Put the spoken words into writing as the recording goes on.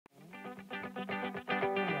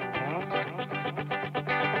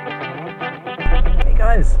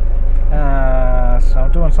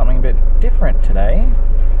doing something a bit different today.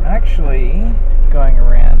 Actually going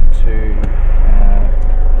around to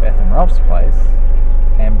Beth and Rob's place,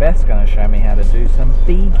 and Beth's going to show me how to do some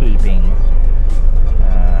beekeeping,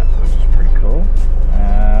 which is pretty cool.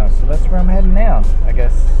 So that's where I'm heading now. I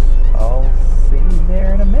guess I'll see you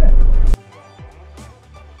there in a minute.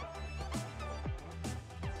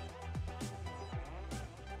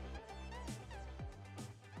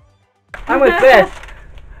 I'm with Beth.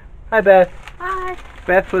 Hi Beth. Hi.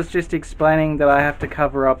 Beth was just explaining that I have to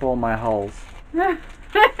cover up all my holes.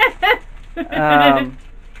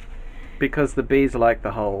 Because the bees like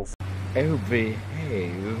the holes. Oh,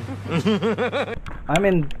 behave. I'm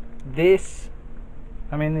in this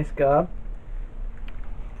garb,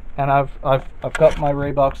 and I've got my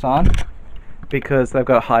Reeboks on because they've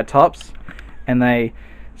got high tops and they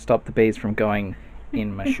stop the bees from going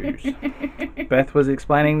in my shoes. Beth was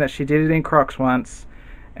explaining that she did it in Crocs once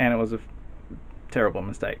and it was a terrible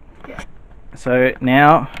mistake. Yeah. So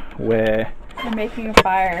now we're making a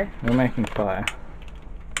fire. We're making fire.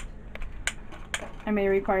 I may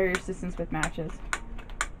require your assistance with matches.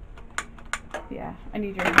 Yeah, I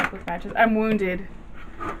need your help with matches. I'm wounded.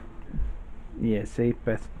 Yeah, see,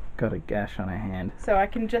 Beth got a gash on her hand. So I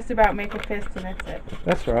can just about make a fist and that's it.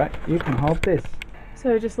 That's right, you can hold this.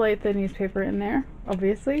 So just light the newspaper in there,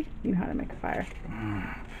 obviously. You know how to make a fire.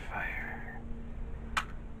 Fire.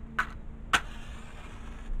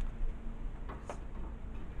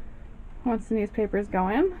 Once the newspaper is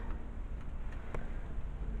going.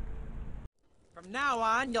 From now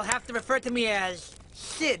on, you'll have to refer to me as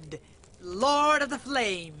Sid, Lord of the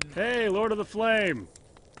Flame. Hey, Lord of the Flame.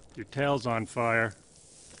 Your tail's on fire.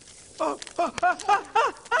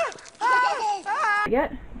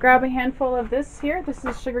 Yet, grab a handful of this here. This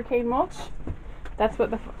is sugarcane mulch. That's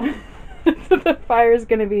what the fire is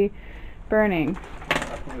going to be burning.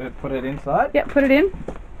 Put it inside? Yep, put it in.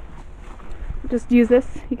 Just use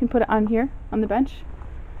this. You can put it on here, on the bench.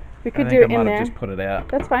 We could do it in there. Just put it out.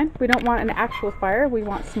 That's fine. We don't want an actual fire. We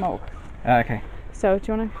want smoke. Okay. So,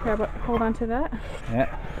 do you want to hold on to that?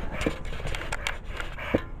 Yeah.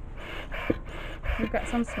 We've got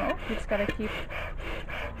some smoke. You just gotta keep.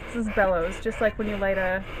 This is bellows, just like when you light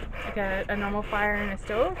a normal fire in a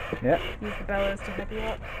stove. Yeah. Use the bellows to help you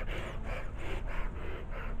up.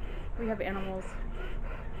 We have animals.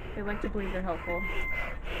 They like to believe they're helpful.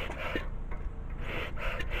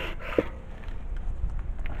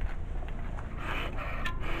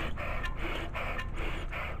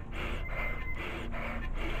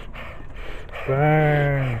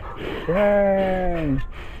 Burn! Burn!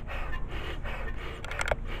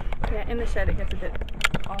 Yeah, in the shed it gets a bit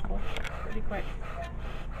awful pretty quick.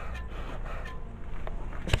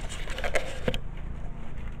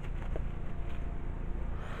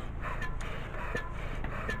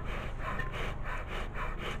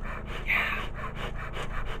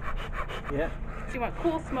 Yeah. So you want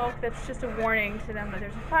cool smoke that's just a warning to them that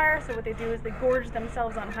there's a fire, so what they do is they gorge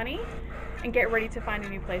themselves on honey and get ready to find a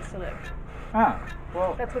new place to live. Ah,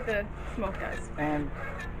 well. That's what the smoke does. And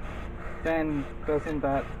then doesn't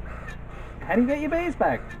that... How do you get your bees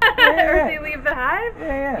back? Or they leave the hive?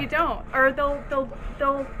 Yeah. You don't. Or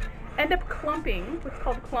they'll end up clumping, what's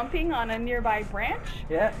called clumping, on a nearby branch.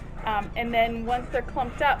 Yeah. And then once they're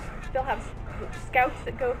clumped up, they'll have scouts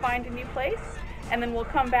that go find a new place. And then we'll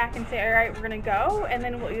come back and say, all right, we're going to go. And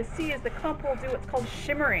then what you'll see is the clump will do what's called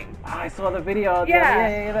shimmering. Oh, I saw the video.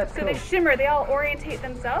 Yeah, that's so cool. they shimmer. They all orientate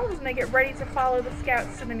themselves and they get ready to follow the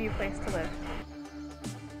scouts to the new place to live.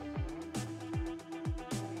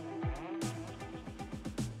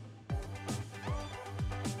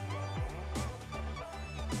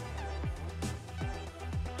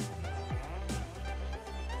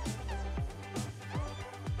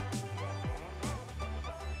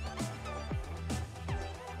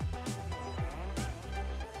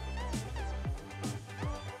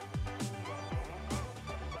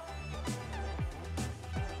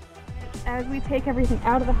 As we take everything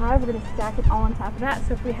out of the hive, we're going to stack it all on top of that.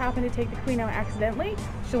 So if we happen to take the queen out accidentally,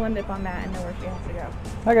 she'll end up on that and know where she has to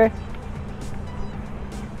go. Okay.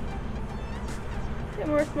 Get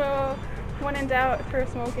more smoke. When in doubt, throw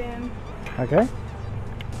smoke in. Okay.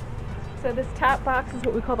 So this top box is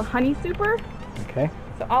what we call the honey super. Okay.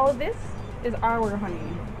 So all of this is our honey.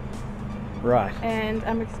 Right. And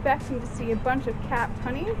I'm expecting to see a bunch of capped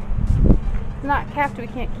honey. If it's not capped, we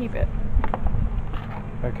can't keep it.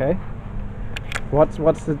 Okay. What's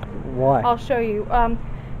the why? I'll show you.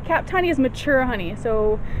 Capped honey is mature honey,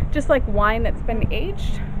 so just like wine that's been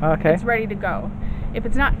aged, Okay. it's ready to go. If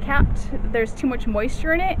it's not capped, there's too much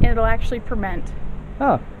moisture in it, and it'll actually ferment.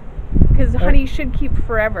 Oh. because honey should keep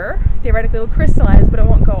forever. Theoretically, it'll crystallize, but it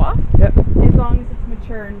won't go off. Yep. As long as it's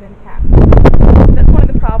mature and been capped. That's one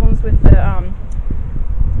of the problems with the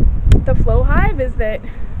flow hive is that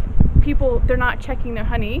they're not checking their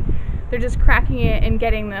honey. They're just cracking it and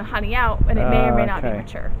getting the honey out, and it may or may not be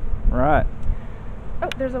mature. Right. Oh,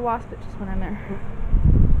 there's a wasp that just went in there.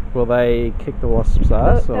 Will they kick the wasp's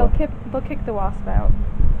ass? They'll kick the wasp out.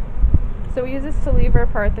 So we use this to lever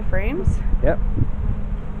apart the frames. Yep.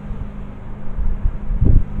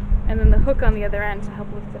 And then the hook on the other end to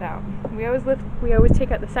help lift it out. We always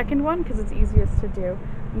take out the second one because it's easiest to do.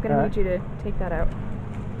 I'm gonna need you to take that out.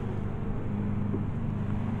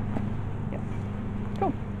 Yep.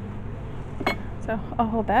 Cool. So I'll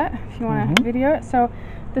hold that if you want to video it. So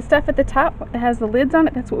the stuff at the top that has the lids on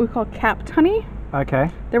it, that's what we call capped honey. Okay.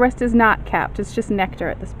 The rest is not capped. It's just nectar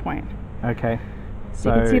at this point. Okay.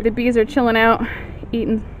 So you can see the bees are chilling out,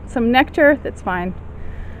 eating some nectar. That's fine.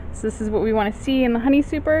 So this is what we want to see in the honey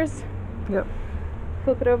supers. Yep.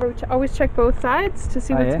 Flip it over. Always check both sides to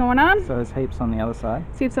see what's going on. So there's heaps on the other side.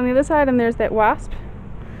 See it's on the other side, and there's that wasp.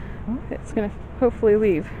 It's gonna hopefully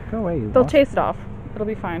leave. Go away, you They'll wasp. chase it off. It'll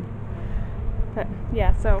be fine. But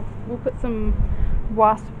yeah, so we'll put some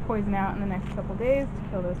wasp poison out in the next couple days to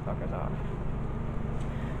kill those fuckers off.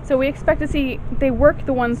 So we expect to see they work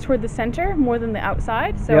the ones toward the center more than the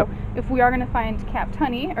outside. So if we are going to find capped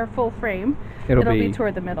honey or full frame, it'll be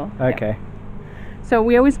toward the middle. Okay. Yeah. So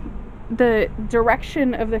the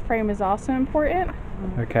direction of the frame is also important.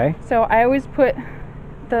 Okay. So I always put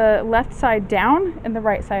the left side down and the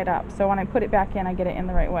right side up. So when I put it back in, I get it in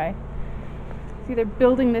the right way. So they're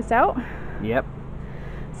building this out. Yep.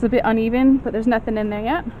 It's a bit uneven, but there's nothing in there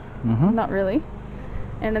yet. Mm-hmm. Not really.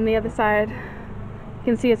 And then the other side, you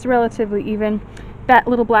can see it's relatively even. That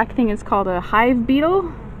little black thing is called a hive beetle.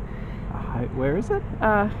 Where is it?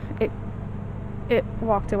 It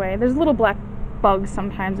walked away. There's little black bugs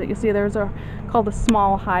sometimes that you see. There's called a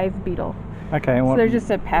small hive beetle. Okay. So they're just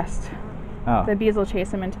a pest. Oh. The bees will chase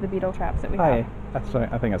them into the beetle traps that we have. Yeah.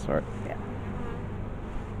 I think I saw it. Yeah.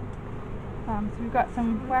 So we've got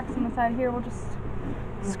some wax on the side here. We'll just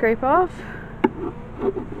scrape off.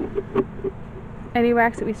 Any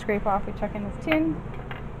wax that we scrape off, we chuck in this tin,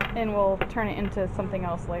 and we'll turn it into something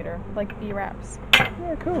else later, like bee wraps.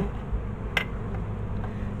 Yeah, cool.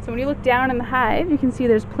 So when you look down in the hive, you can see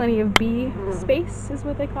there's plenty of bee space, is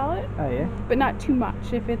what they call it. Oh yeah. But not too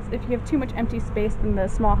much. If you have too much empty space, then the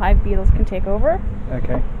small hive beetles can take over.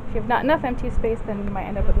 Okay. If you have not enough empty space, then you might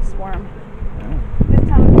end up with a swarm. This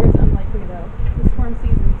time of year is unlikely though. The swarm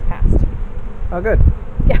season is past. Oh, good.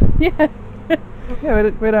 Yeah, yeah.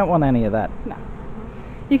 Yeah, we don't want any of that. No.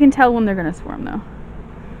 You can tell when they're going to swarm though.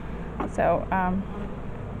 So,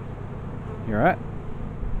 You're right.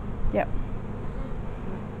 Yep.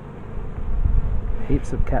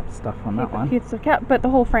 Heaps of capped stuff on that one. Heaps of capped, but the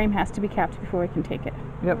whole frame has to be capped before we can take it.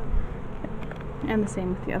 Yep. And the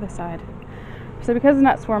same with the other side. So because it's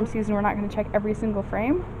not swarm season, we're not going to check every single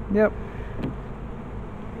frame. Yep.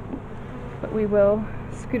 But we will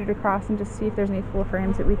scoot it across and just see if there's any full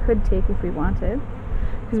frames that we could take if we wanted.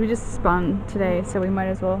 Because we just spun today, so we might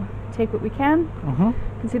as well take what we can. You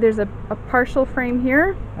can see there's a partial frame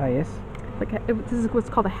here. Oh yes. This is what's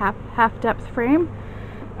called a half depth frame.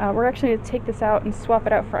 We're actually going to take this out and swap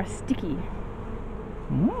it out for a sticky.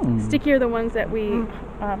 Sticky are the ones that we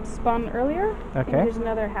spun earlier. Okay. And there's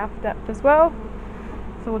another half depth as well.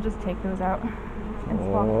 So we'll just take those out and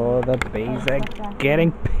swap. Oh, the bees are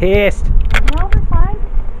getting pissed. No, they're fine.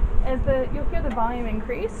 You'll hear the volume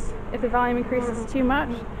increase. If the volume increases too much,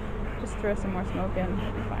 just throw some more smoke in.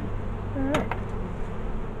 It'll be fine. Alright.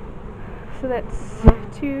 So that's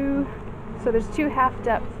two. So there's two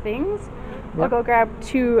half-depth things. I'll go grab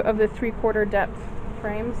 2 of the 3/4 depth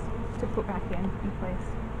frames to put back in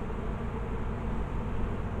place.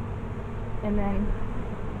 And then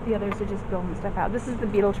the others are just building stuff out. This is the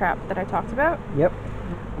beetle trap that I talked about. Yep.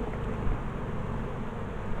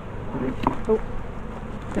 Oh,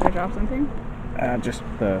 did I drop something? Just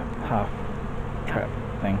the half trap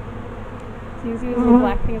thing. So you see these little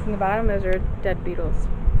black things in the bottom? Those are dead beetles.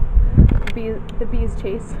 The bees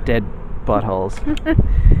chase. Dead buttholes.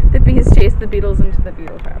 The bees chase the beetles into the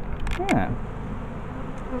beetle trap. Yeah.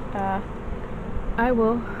 I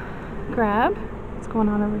will grab. What's going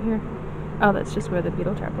on over here? Oh, that's just where the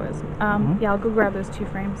beetle trap was. Yeah, I'll go grab those 2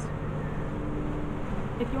 frames.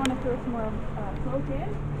 If you want to throw some more smoke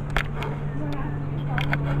in,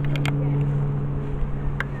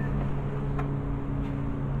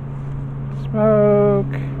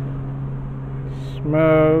 Smoke.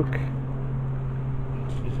 Smoke.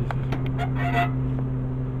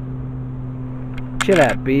 Chill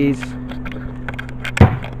out, bees.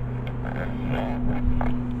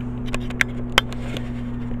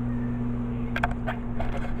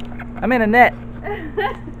 I'm in a net.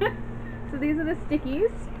 So these are the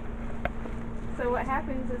stickies. So what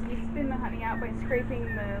happens is we spin the honey out by scraping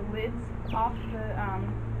the lids off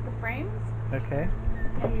the frames. Okay.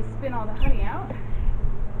 And we spin all the honey out.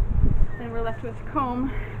 Then we're left with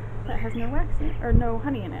comb that has no wax in it, or no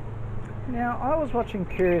honey in it. Now, I was watching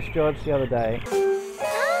Curious George the other day.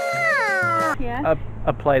 Yeah.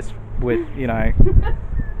 A place with, you know,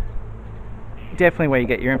 definitely where you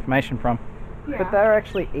get your information from. Yeah. But they're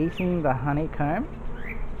actually eating the honeycomb.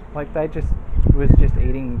 Like they was just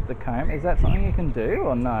eating the comb. Is that something you can do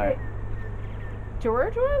or no?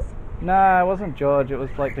 George was? No, it wasn't George. It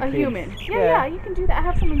was like the a kids. Human. Yeah, you can do that. I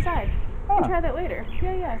have some inside. You can Oh. try that later.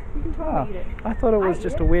 Yeah, you can totally eat it. I thought it was I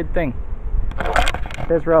just eat a it. weird thing.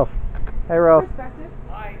 There's Rolf. Hey, Rolf. Perspective.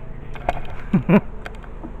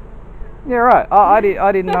 Yeah, right. Oh, I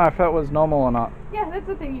didn't know if that was normal or not. Yeah, that's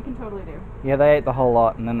the thing you can totally do. Yeah, they ate the whole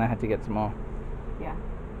lot and then they had to get some more. Yeah.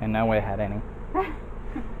 And nowhere had any.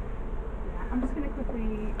 I'm just going to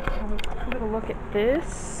quickly have a little look at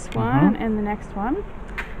this one and the next one.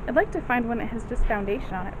 I'd like to find one that has just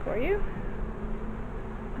foundation on it for you.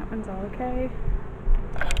 That one's all okay.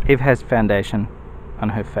 Eve has foundation on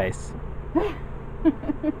her face.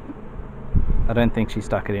 I don't think she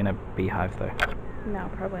stuck it in a beehive though. No,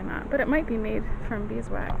 probably not. But it might be made from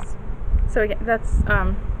beeswax. So again, that's,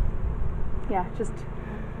 yeah, just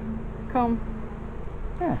comb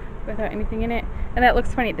Yeah. without anything in it. And that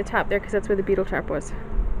looks funny at the top there because that's where the beetle trap was.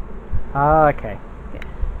 Ah, okay.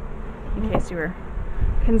 In case you were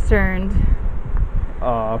concerned.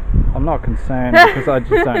 Oh, I'm not concerned because I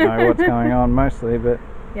just don't know what's going on mostly, but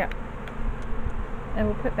Yeah. And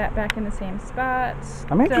we'll put that back in the same spot.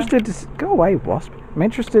 I'm interested to go away, wasp. I'm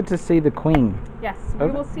interested to see the queen. Yes, we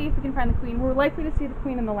Okay. will see if we can find the queen. We're likely to see the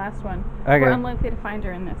queen in the last one. Okay. We're unlikely to find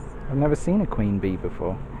her in this. I've never seen a queen bee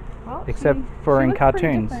before, Well, except she for in looks pretty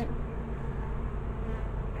cartoons. different.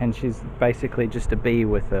 And she's basically just a bee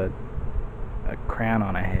with a crown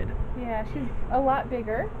on her head. Yeah, she's a lot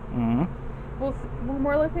bigger. Mm-hmm. We're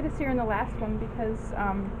more likely to see her in the last one because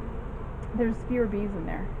there's fewer bees in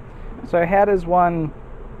there. So how does one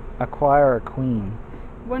acquire a queen?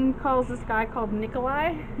 One calls this guy called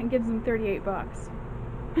Nikolai and gives him $38.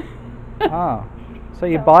 Oh, so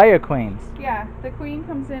you buy your queens. Yeah, the queen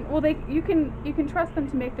comes in. Well, you can trust them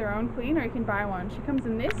to make their own queen, or you can buy one. She comes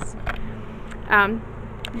in this.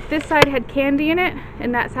 This side had candy in it,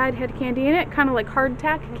 and that side had candy in it, kind of like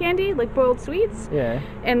hardtack candy, like boiled sweets. Yeah.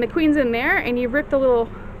 And the queen's in there, and you rip the little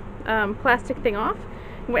plastic thing off.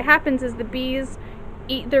 And what happens is the bees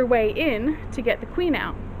eat their way in to get the queen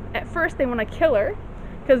out. At first, they want to kill her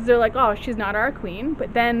because they're like, "Oh, she's not our queen."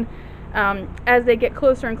 But then, as they get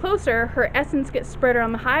closer and closer, her essence gets spread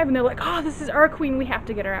around the hive, and they're like, "Oh, this is our queen. We have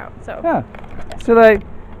to get her out." So. Huh. So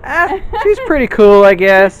she's pretty cool, I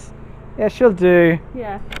guess. Yeah, she'll do.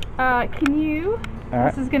 Yeah. Can you?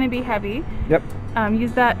 Alright. This is going to be heavy. Yep.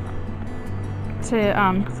 Use that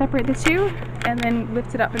to separate the two, and then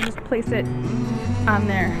lift it up and just place it on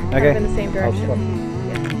there, kind of in the same I'll direction. swap.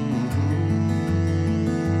 Yeah.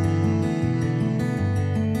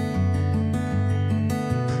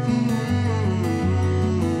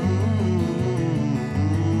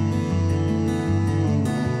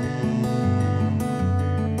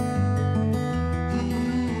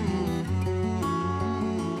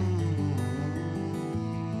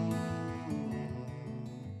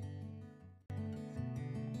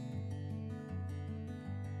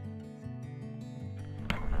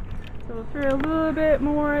 So we'll throw a little bit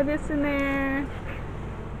more of this in there.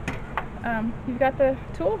 You've got the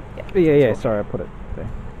tool? Yeah. Sorry, I put it there.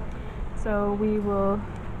 So we will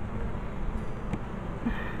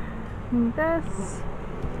move this.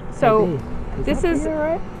 So this is,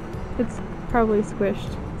 it's probably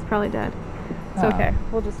squished. It's probably dead. It's okay.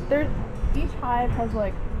 We'll just, each hive has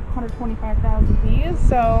like 125,000 bees.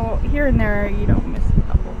 So here and there you don't miss a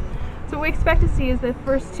couple. So what we expect to see is the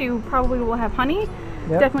first two probably will have honey.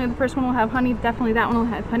 Yep. Definitely the first one will have honey. Definitely that one will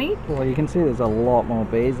have honey. Well, you can see there's a lot more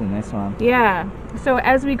bees in this one. Yeah. So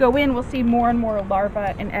as we go in, we'll see more and more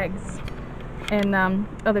larvae and eggs and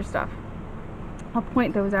other stuff. I'll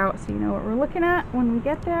point those out so you know what we're looking at when we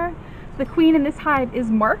get there. The queen in this hive is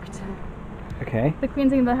marked. Okay. The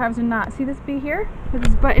queens in the hives are not. See this bee here with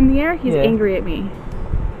his butt in the air? He's angry at me.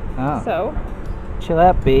 Oh. So Chill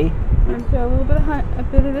out, bee. I'm gonna throw a little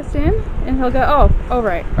bit of this in, and he'll go, oh, all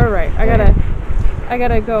right. I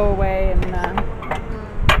gotta go away and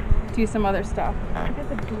do some other stuff. Get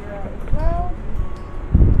the beer out as well.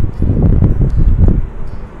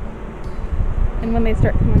 And when they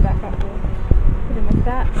start coming back up, we'll put them like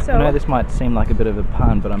that. So I know this might seem like a bit of a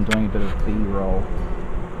pun, but I'm doing a bit of B-roll.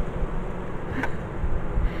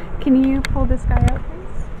 Can you pull this guy out,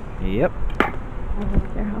 please? Yep.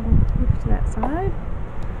 There, I'll move to that side.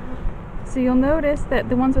 So you'll notice that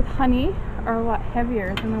the ones with honey are a lot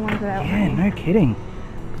heavier than the ones without Yeah, honey. no kidding.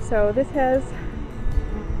 So this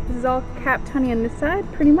is all capped honey on this side,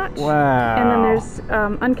 pretty much. Wow. And then there's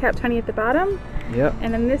uncapped honey at the bottom. Yep.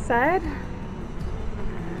 And then this side,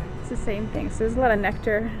 it's the same thing. So there's a lot of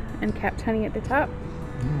nectar and capped honey at the top.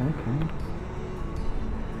 Yeah, okay.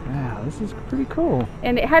 Wow, this is pretty cool.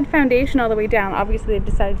 And it had foundation all the way down. Obviously, they've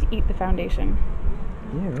decided to eat the foundation.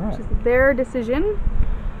 Yeah, right. Which is their decision.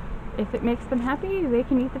 If it makes them happy, they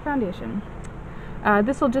can eat the foundation.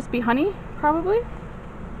 This will just be honey, probably.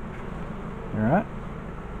 All right.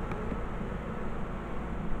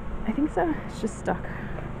 I think so. It's just stuck.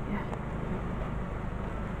 Yeah.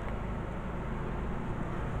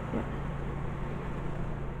 Yeah.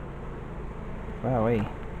 Wowee.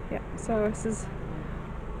 Yeah. So this is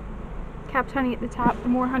capped honey at the top,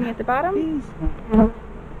 more honey at the bottom.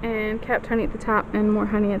 And capped honey at the top and more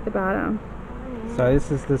honey at the bottom. So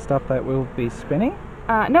this is the stuff that we'll be spinning?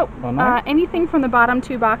 Nope. Oh, no? Anything from the bottom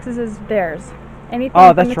 2 boxes is theirs. Anything Oh,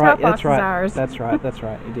 from that's the right. top box That's right. is ours. That's right. That's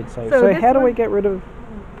right. You did say. So So this how do we one- get rid of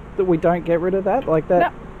that? We don't get rid of that like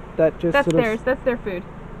that. No. That just That's sort of. theirs. That's their food.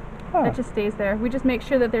 Oh. That just stays there. We just make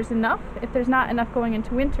sure that there's enough. If there's not enough going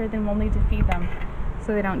into winter, then we'll need to feed them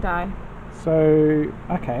so they don't die. So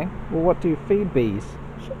okay. Well, what do you feed bees?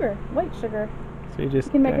 Sugar, white sugar. So you just.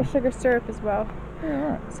 You can make go- a sugar syrup as well.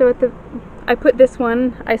 Yeah, right. So I put this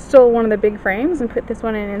one. I stole one of the big frames and put this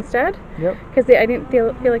one in instead Yep. because I didn't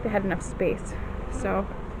feel like they had enough space. So.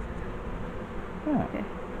 Yeah. Okay.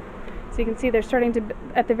 So you can see they're starting to,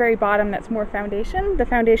 at the very bottom, that's more foundation. The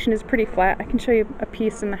foundation is pretty flat. I can show you a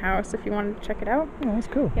piece in the house if you wanted to check it out. Yeah, that's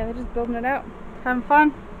cool. Yeah, they're just building it out. Having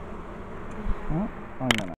fun. Oh, I'm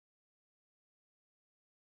gonna.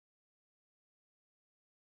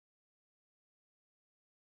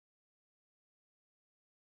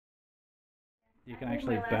 You can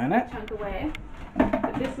actually burn it. Chunk away.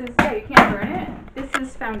 But this is, yeah, you can't burn it. This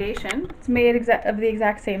is foundation. It's made of the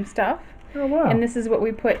exact same stuff. Oh wow. And this is what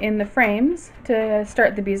we put in the frames to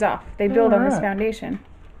start the bees off. They build on this Alright. foundation.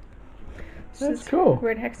 It's That's just cool.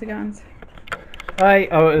 Weird hexagons. I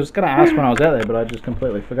was going to ask when I was out there, but I just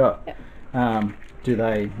completely forgot. Yep. Do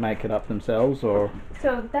they make it up themselves, or?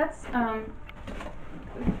 So that's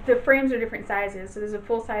the frames are different sizes. So there's a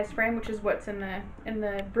full-size frame, which is what's in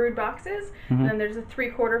the brood boxes, and then there's a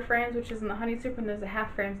 3/4 frames, which is in the honey super, and there's a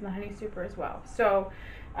half frames in the honey super as well. So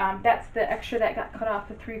that's the extra that got cut off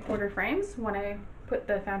the 3/4 frames when I put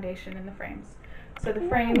the foundation in the frames. So the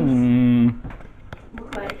frames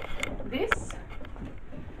look like this.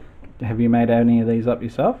 Have you made any of these up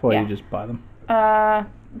yourself, or Yeah. you just buy them?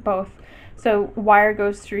 Both. So wire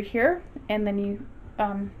goes through here, and then you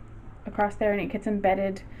across there, and it gets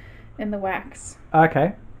embedded in the wax.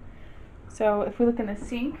 Okay. So if we look in the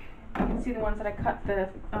sink, you can see the ones that I cut the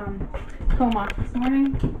comb off this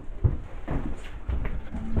morning.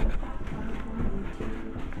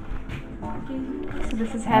 So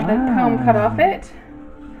this has had the comb cut off it.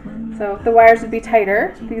 So the wires would be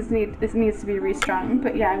tighter. This needs to be restrung.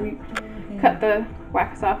 But yeah, we cut the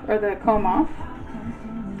wax off, or the comb off,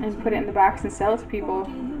 and put it in the box and sell it to people.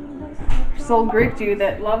 There's a little Greek dude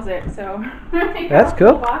that loves it, so That's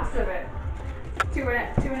cool. A box of it.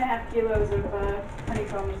 2.5 kilos of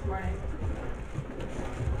honeycomb this morning.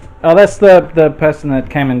 Oh, that's the person that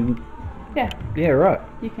came and. Yeah, Yeah, right.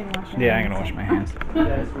 you can wash your Yeah, I'm hands. gonna wash my hands.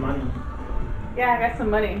 That's money. Yeah, I got some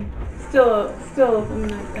money. Still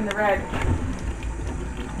in the red.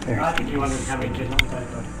 I think you wanted to come in, just not with those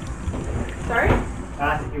dogs. Sorry? I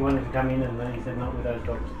asked if you wanted to come in, and then he said not with those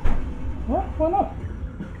dogs. What? Why not?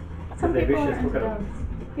 Some They're people are vicious, into look at dogs.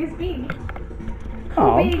 He's big.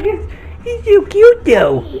 Oh, Big. he's so cute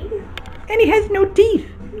though, and he has no teeth.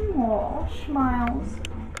 Aw, smiles.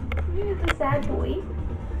 You're the sad boy.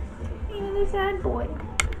 You're the sad boy.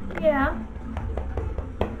 Yeah.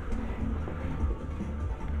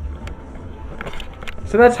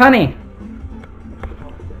 So that's honey,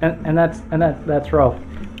 and that's Rolf,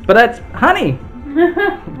 but that's honey.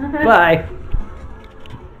 Bye.